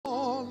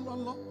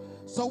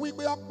So we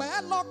be up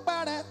bad luck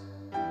better.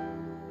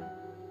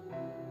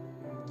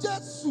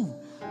 Jesu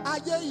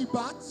aye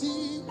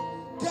ibati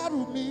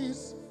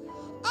kerumis.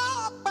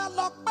 Ọpẹ́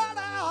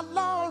lọ́pẹ́rẹ́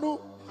Ọlọ́run,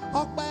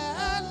 ọpẹ́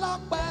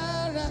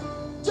lọ́pẹ́rẹ́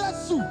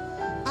Jésù,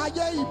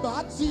 ayé ìbá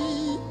ti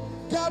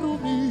kẹ́rù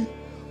mi,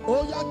 ó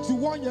yá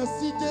juwọ́ yẹn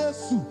sí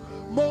Jésù,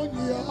 mo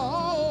yìn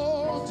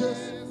ọ́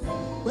Jésù,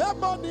 pé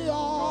mo ní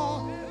ọ́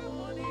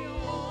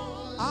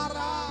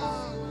ara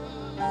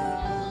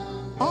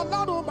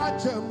Ọlọ́run máa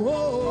jẹ̀mú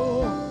o,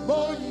 mo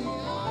yìn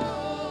ọ́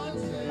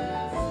Jésù,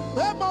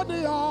 pé mo ní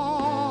ọ́.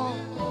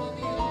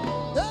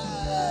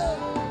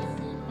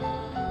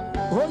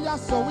 Ó yá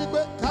sọ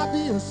wípé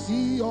kábíyèsí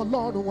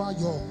Ọlọ́run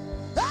ayọ̀.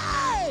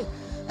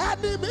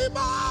 Ẹni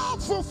mímọ́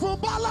funfun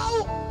báláwú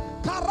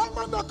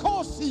kàrámọ́nà kò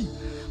sí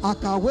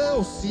àkàwé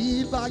òsì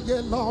láyé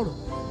lọ́run.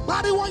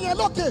 Pariwo yẹn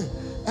lókè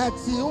ẹ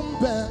ti ń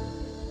bẹ.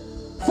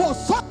 Fò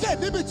sókè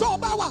níbi tó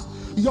bá wà.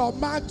 Your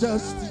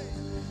Majesty.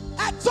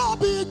 Ẹ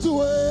tóbi jù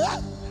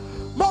ẹ́.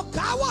 Mo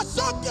káwọ́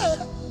sókè.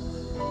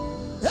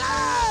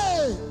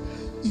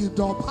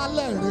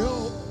 Ìdọ̀bálẹ̀ rẹ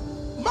o.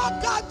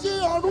 Mọ́gàjí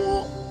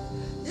ọ̀run.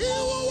 He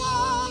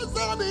was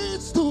and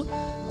is to.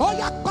 Oh,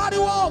 yeah,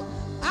 pariwo.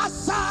 I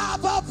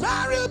serve a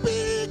very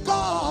big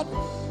God.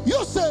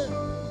 You say.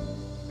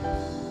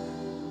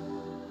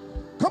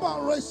 Come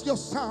on, raise your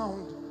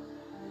sound.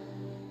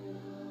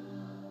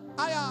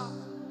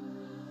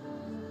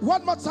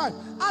 One more time.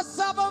 I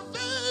serve a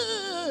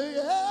big.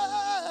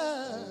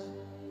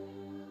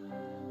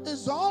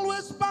 It's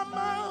always by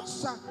my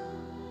side.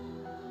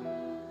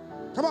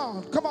 Come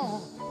on, come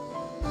on.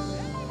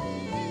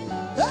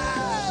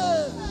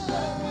 Hey!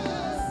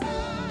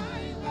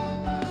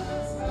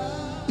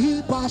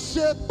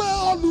 Ibashepe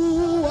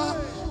Olúwa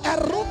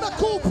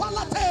erunaku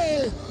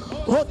palate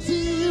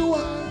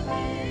otiwa.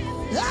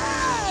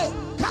 Hey!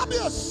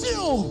 Kábíyèsí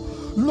o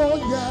ló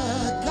yẹ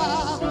ká.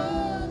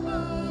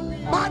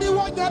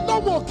 Pariwo yẹn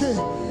lọ́wọ́kè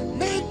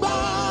nígbà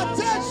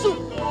Jésù.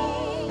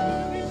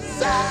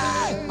 Ṣé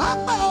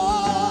àpẹ o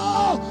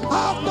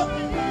àpẹ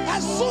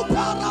ẹ̀sùn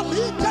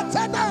parali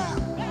kẹtẹ́nà.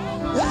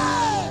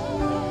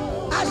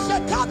 I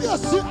said,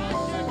 kábíyèsí.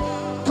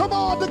 Come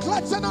on,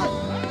 declare tonight.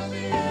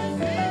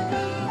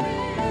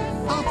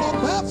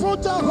 Àfọ̀pẹ́ fún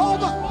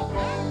Jehovah.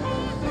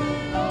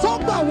 Tó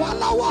gbà wá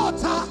lọ́wọ́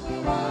ọ̀tá.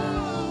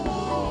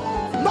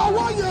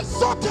 Lọ́wọ́ yẹn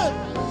sókè.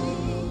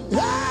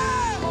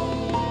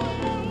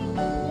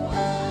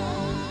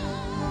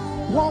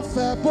 Wọ́n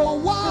fẹ́ bó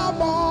wá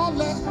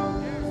mọ́lẹ̀.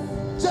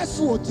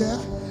 Jésù ò jẹ́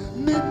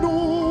nínú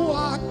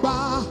àgbà.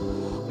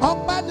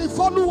 Ọpẹ́ ní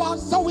f'Olúwa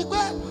sọ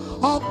wípé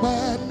ọpẹ́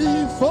ní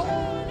fún.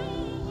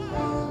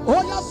 Ó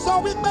yá sọ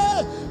wípé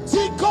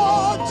tí kò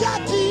jẹ́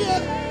kí ẹ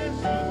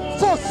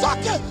fò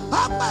sókè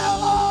ọpẹ́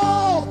o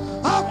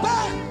ọpẹ́.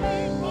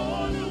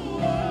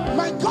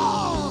 My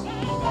God.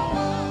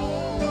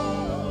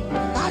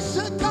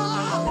 Àṣekà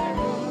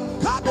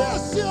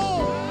kábíyèsí o.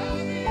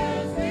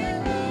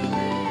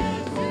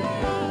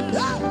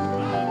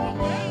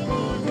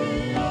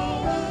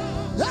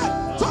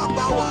 Tó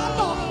gbà wá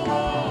lọ.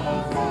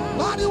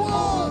 Pariwo.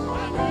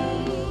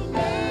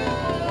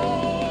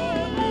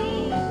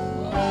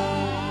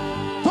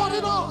 Torí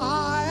náà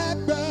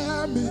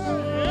ẹgbẹ́ mi.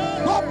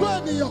 Gbogbo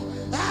ènìyàn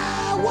ẹ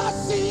wá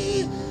sí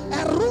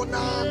ẹ̀rú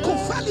náà kò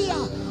fẹ́lìyà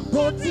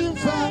bó ti ń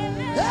fẹ́.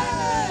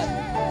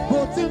 Bó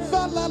ti ń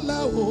fẹ́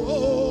lẹ́lẹ́ o.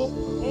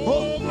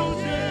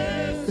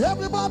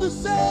 Everybody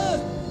say.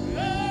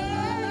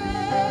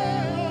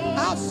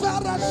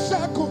 Afẹ́rẹ́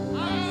ṣẹ́kù.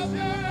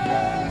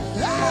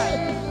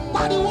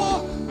 Pariwo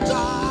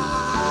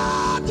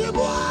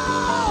jọ́dìbò.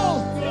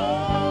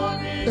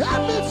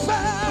 Ẹ̀mí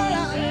fẹ́.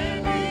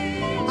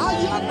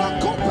 Ayọ̀nà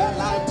kò pẹ́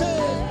láǹtẹ̀.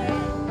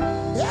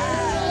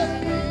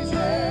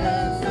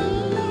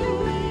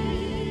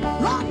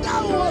 Rọ́dà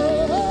wò.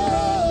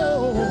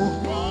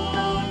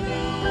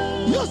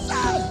 You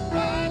say.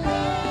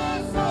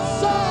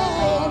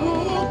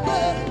 Sọ̀rọ̀ pé.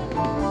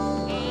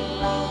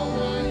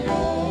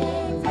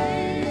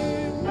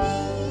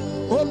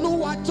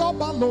 Olúwa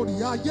jọba lórí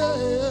ayé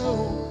o.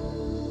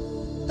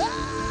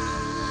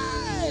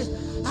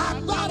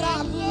 Agbára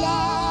ńlá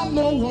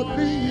ló wọ̀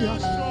ní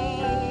aṣọ.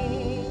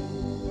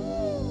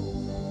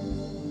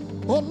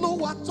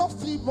 Olúwa tó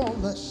fi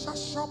mọ̀lẹ̀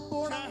ṣaṣọ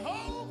bóra.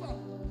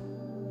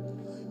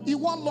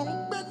 Ìwọ ló ń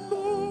gbénú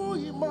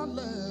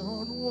ìmọ̀lẹ̀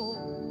ọ̀run o.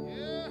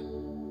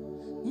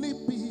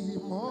 Níbi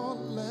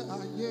ìmọ̀lẹ̀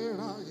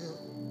ayérayé.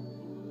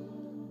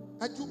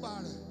 Ẹ júbà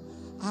rẹ̀.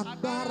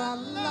 Agbára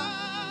ńlá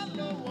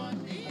ló wọ̀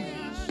ní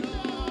aṣọ.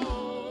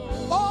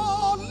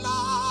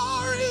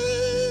 Olórí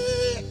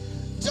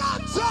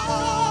jọjọ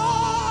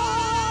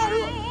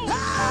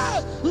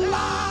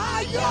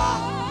láyọ̀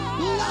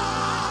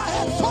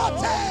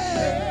láẹ̀fọ́tẹ̀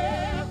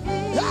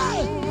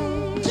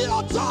kí o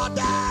tó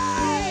dé.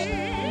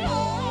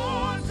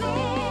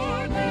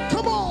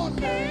 Come on.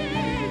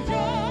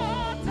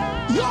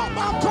 Yóò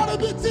máa kọrin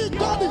bíi tí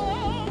gbọ́dì.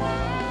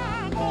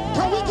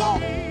 Can we go?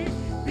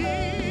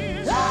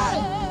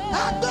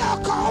 Ẹgbẹ́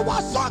ọkọ̀ wa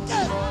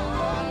sókè.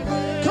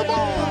 Come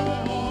on.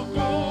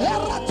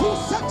 Ẹ̀rọ tún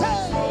sẹ́tẹ̀.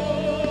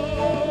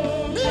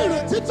 Ní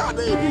ìrètí.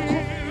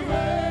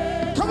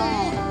 Come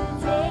on.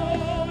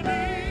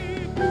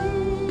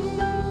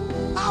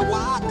 I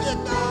walk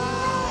in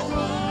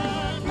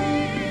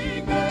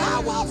I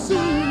walk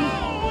through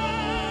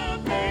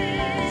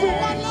for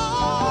my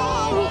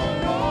Lord.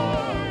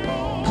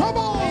 Come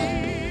on.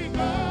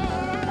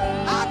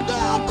 I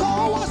know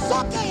call what's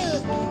okay.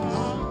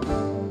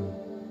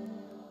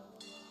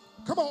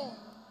 Come on.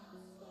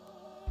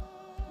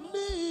 Me.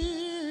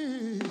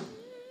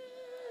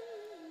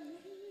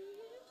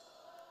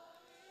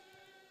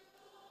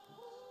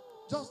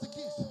 Just the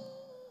keys.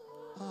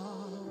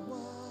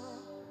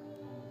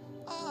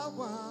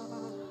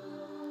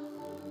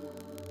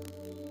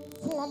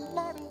 For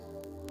Lord.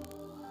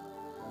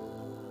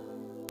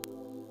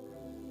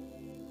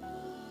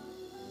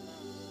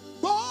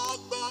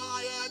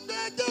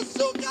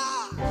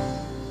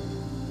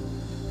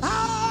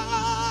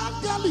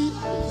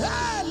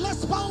 Hey,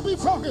 let's bow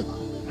before him.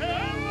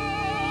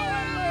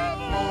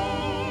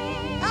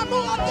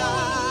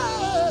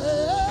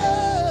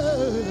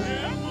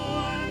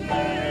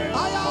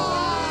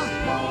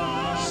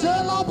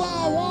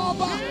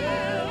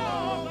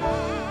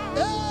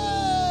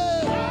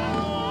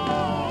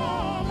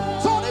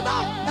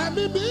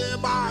 Be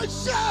my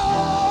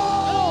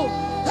show.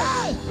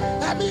 Hey,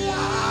 let me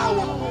out.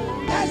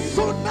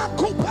 Esuna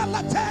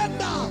kupela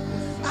tenda.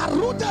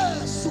 Arude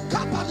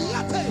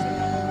sukapaliate.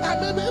 Let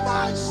me be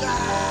my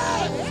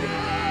show.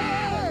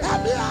 Let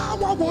me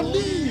out will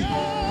leave.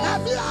 Let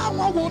me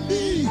out will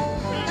leave.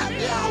 Let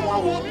me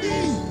out will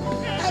leave.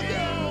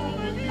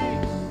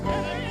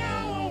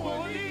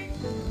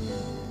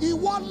 He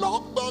won't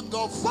look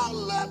go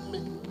follow me.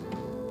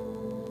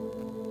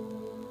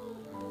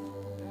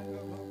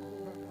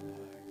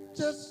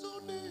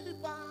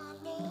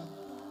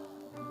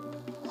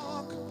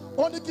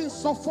 Only can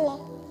suffer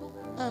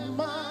and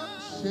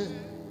march.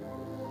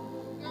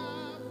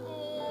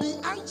 Be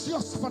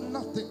anxious for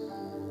nothing.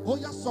 Oh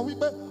yes, so we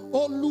be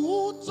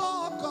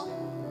Olutoka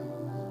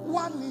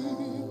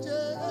Wani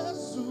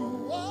Jesu.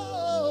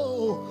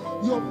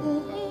 Oh, your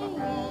move.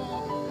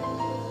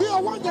 Be a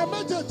one that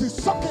made it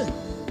is okay.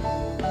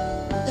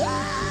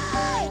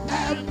 Yeah,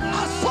 and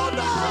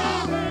Asona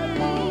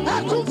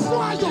and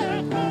Kumfuayo.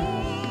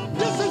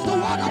 This is the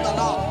word of the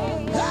Lord.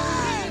 Yeah.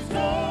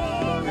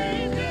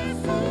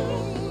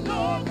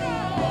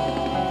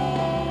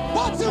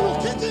 He will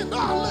kick in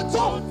now,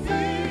 little.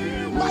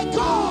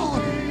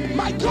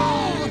 My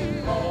God,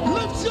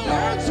 lift your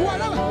hands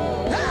wherever.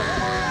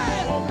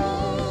 Hey!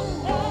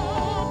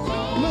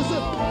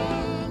 Listen,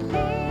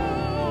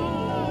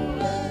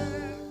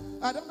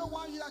 I don't know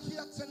why you are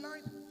here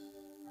tonight.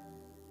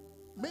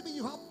 Maybe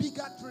you have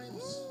bigger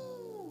dreams.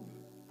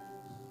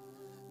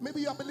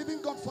 Maybe you are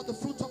believing God for the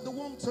fruit of the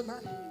womb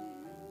tonight.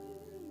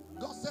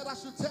 God said I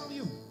should tell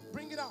you,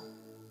 bring it out.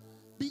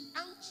 Be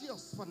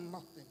anxious for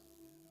nothing.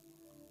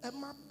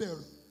 Emma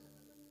Berry.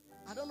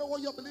 I don't know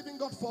what you're believing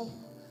God for,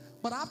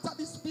 but after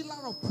this pillar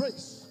of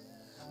praise,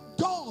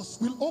 doors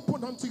will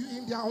open unto you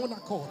in their own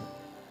accord.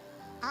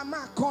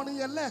 Ama calling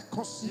your leg,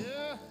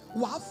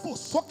 Wafo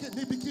soke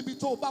ni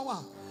bikibito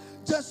bawa.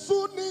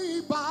 Jesu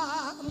ni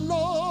ba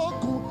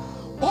loku.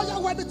 Oya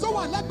when it's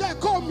over, let them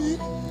call me.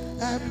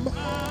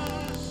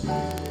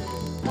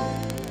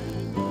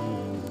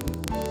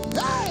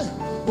 Hey,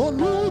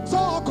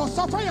 Oluto ko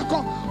safaya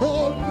ko.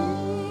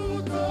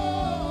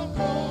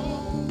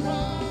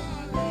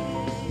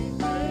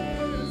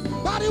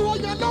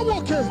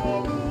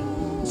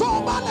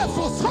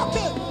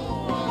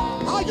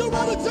 Are you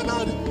ready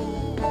tonight?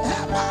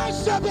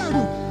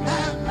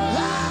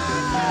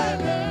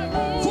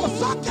 For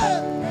soccer,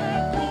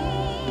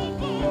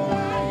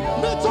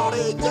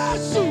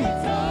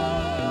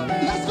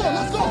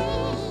 let's go.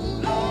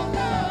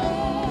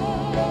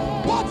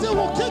 But it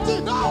will kick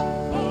it now.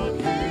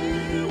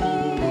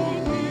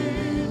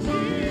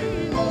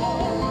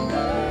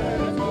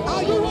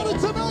 Are you ready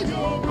tonight?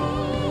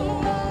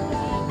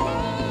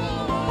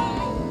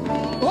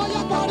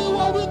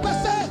 What we can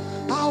say,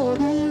 how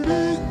do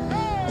we?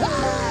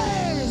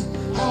 Hey,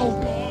 how?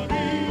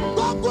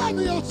 Don't go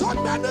any of son,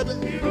 baby.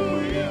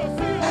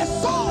 A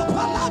soul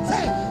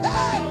palate.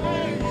 Hey,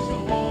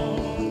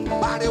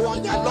 body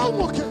one yellow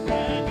walking.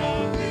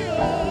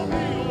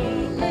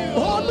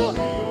 Oh look,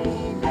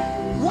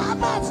 one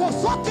man for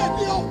socket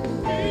you.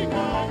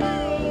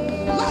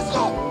 Let's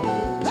go.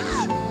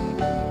 Hey,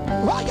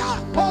 oh yeah,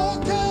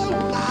 okay,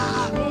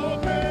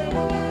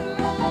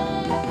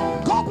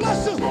 God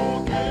bless you.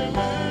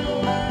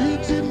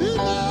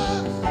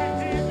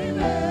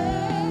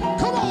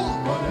 Come on.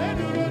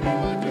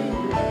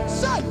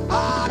 Say,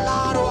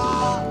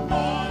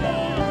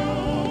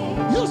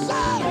 you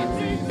say,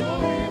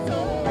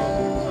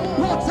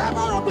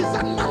 whatever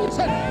represents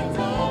mountain.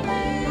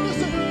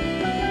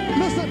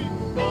 Listen.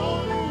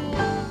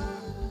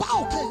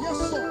 Okay, yes,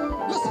 sir.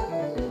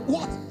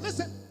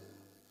 Listen.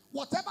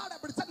 Whatever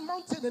represents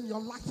mountain in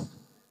your life,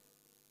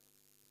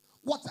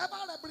 whatever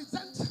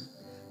represents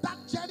that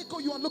Jericho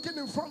you are looking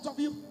in front of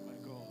you.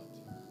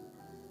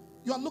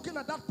 You are looking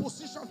at that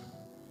position.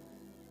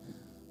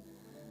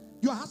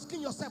 You are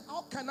asking yourself,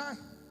 how can I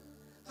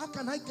How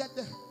can I get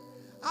there?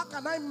 How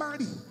can I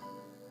marry?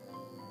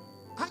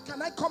 How can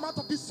I come out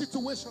of this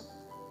situation?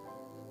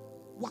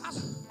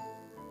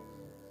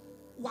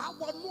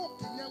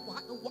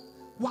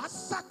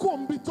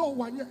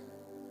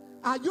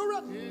 Are you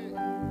ready?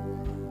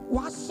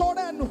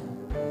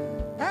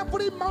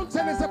 Every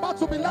mountain is about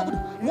to be leveled.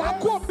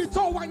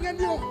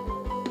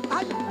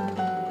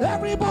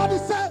 Everybody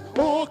say,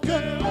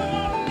 okay.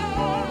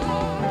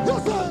 You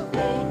say,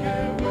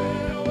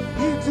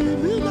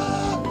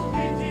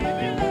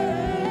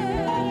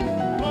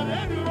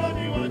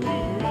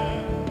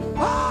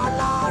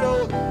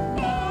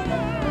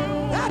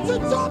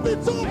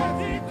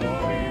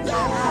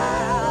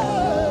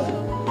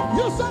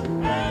 you say,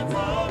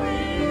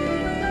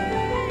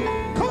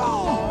 come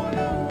on.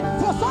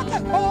 For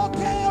second,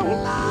 okay.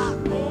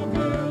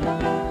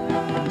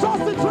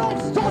 Just the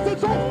drums.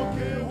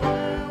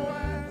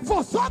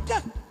 For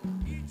second,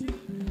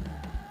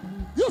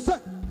 you say,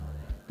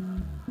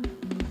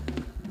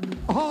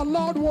 oh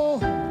Lord, whoa.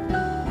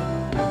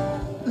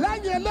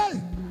 Lay.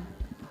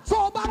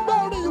 So back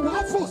down, you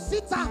have for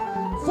sitter.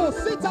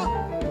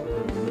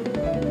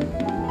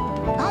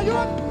 Are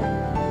you?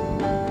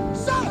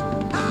 Say,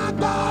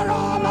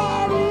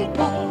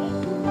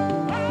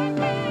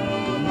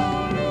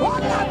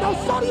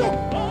 sorry.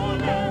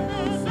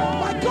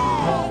 My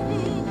God.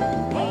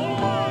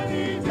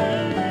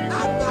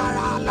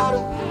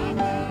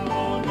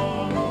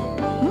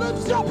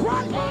 Lift your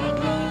pride.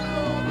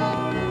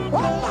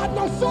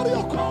 No sorry.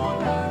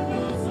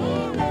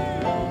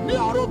 Ni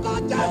oruko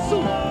Jesu.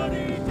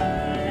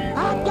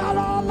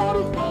 Agbára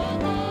Ọlọ́run.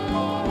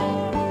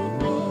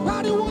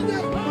 Pariwo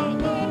yẹn.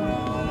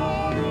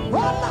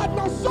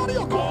 No sorry.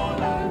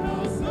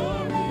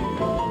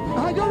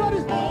 Are you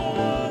ready?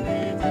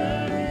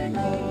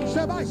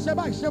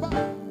 Sheba.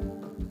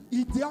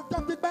 Ìdí ọkọ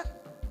gbígbẹ́.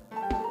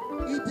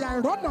 Ìdí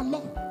àìrọ́nà lọ.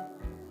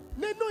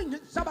 Nínú ìyìn,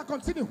 Sheba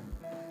continue.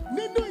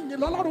 Nínú ìyìn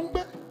lọ́lọ́run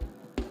gbé.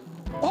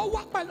 Ó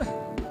wà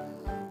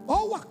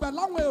pẹ̀lú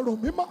àwọn èrò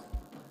mímọ́.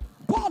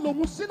 Paul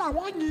òun sí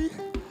làwọn yìí.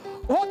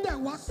 Ó dẹ̀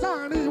wá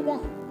sáàárín wọn.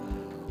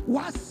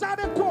 Wá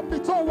sáré kú omi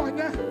tó wà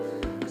yẹn.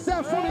 Ṣé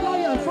fún mi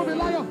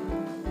láyọ̀.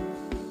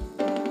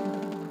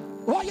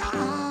 Ó yá.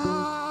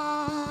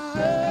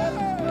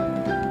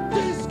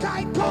 This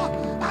guy God,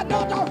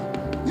 another.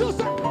 You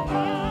say.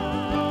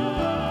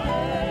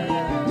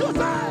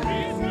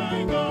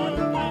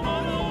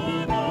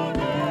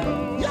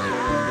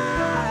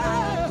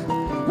 Yeah.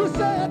 We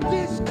say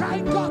this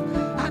kind God,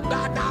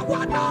 another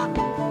one.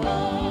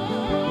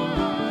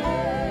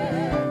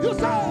 You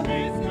say.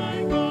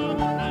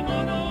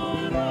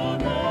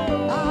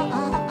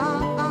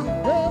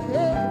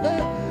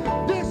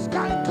 This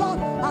kind God,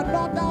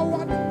 another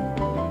one.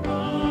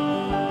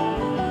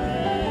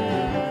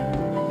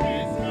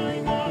 This kind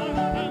God,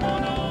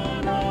 another one.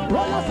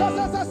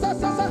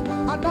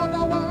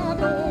 Another one.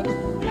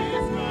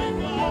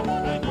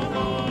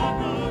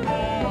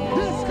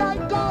 This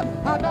kind God,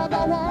 another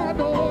one.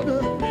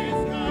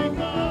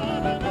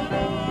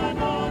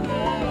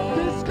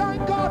 This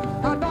kind God,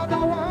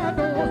 another one.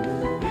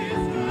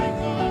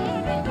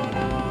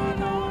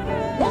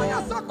 Oh,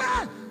 yes,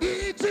 man.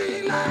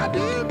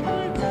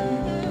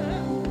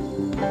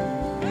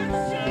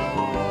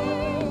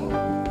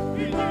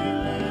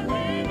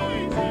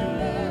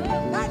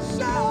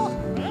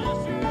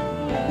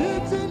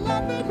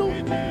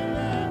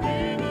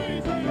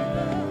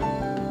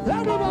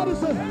 Everybody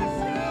say,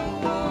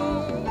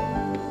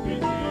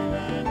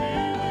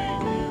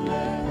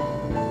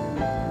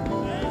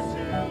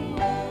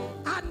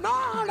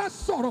 another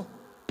sorrow.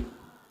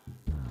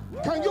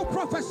 Can you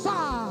prophesy?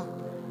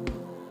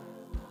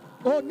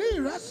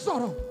 Only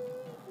sorrow.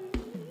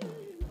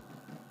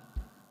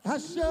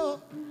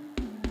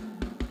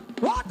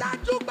 What that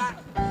you back?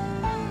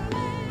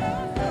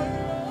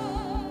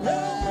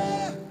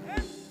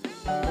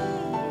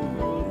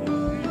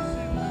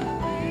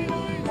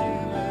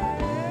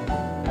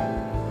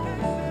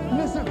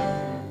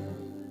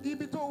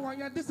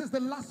 This is the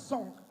last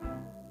song.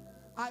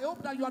 I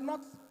hope that you are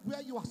not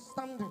where you are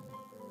standing.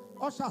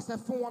 Usher said,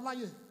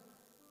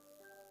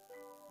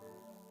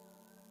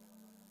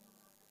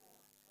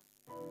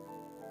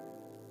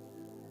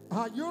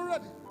 are you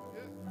ready?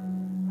 Yeah.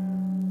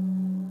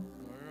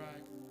 All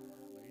right.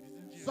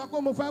 Ladies and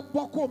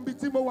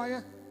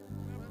gentlemen.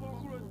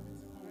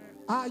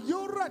 Are you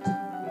ready?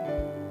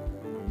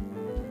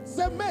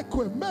 Say, make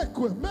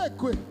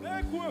way.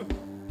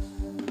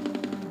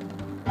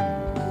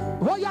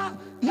 Oh yeah,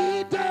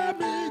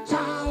 idemi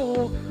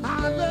chao,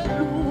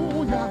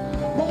 hallelujah.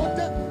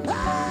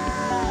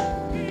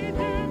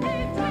 Idemi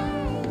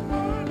chao,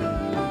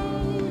 hallelujah.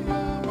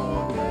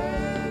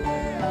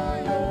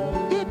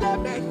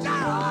 Idemi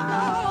chao,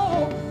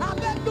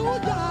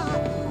 hallelujah.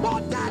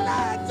 Modele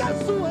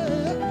Jesu.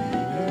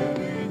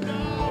 Idemi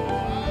chao,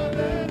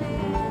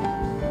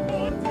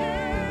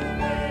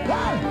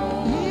 hallelujah.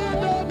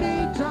 Idemi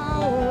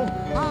chao,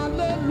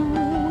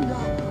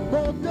 hallelujah.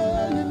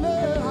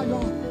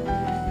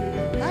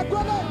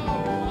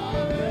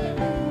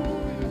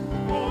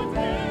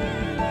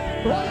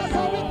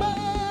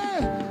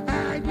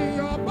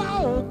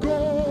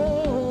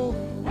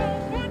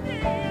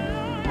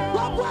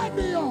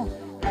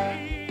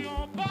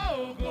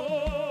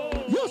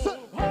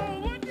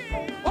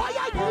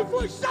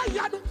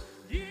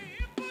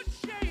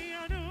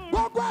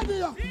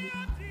 ènìyàn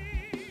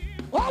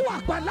ó wà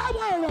pẹ̀lú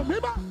àwọn èrò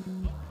mímọ́.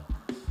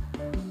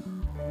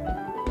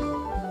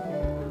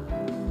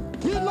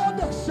 Kí ló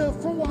dé ṣe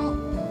fún wa?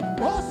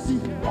 Ó sì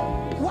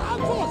wá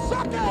fò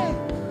sókè.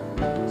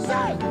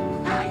 Ṣé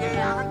ẹ̀yin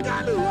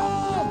áńgẹ́lì o?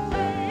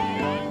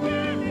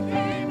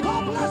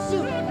 God bless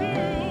you.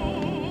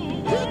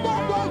 Kí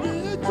gbogbo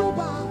yìí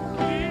júbà.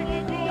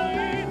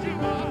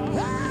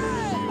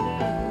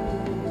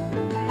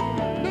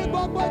 Ní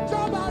gbogbo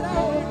ìjọba rẹ̀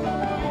o.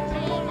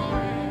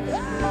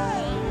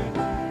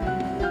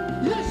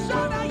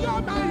 Ìṣọ́ra yóò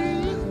máa rí.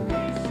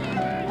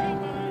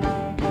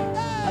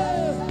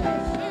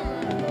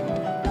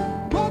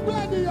 Gbogbo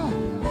ènìyàn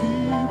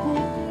ìbú.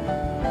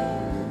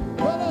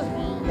 Wẹ́rẹ́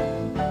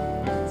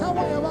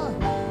táwọn yẹn wá.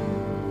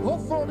 Ó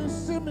forí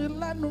sí mi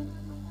lẹ́nu.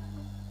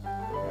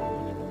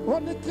 Ó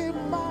ní kí n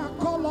máa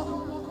kọ́ lọ.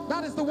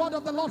 That is the word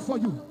of the Lord for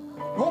you.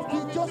 Ó fi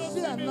jó sí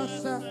ẹ̀nà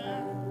sẹ́.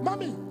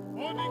 Mami.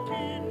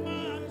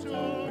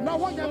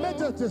 Náwó yẹn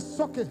méjèèjì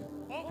sókè.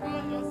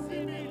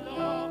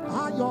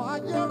 Ayọ̀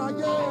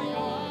ayérayé.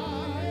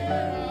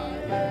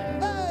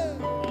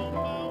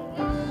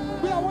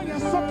 Gbé àwọn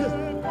yẹn sókè.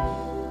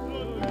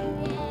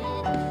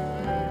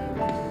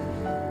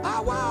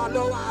 Àwa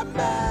Olúwa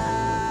mẹ́.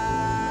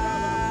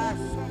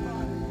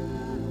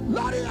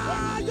 Lórí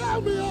ayé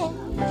mi o.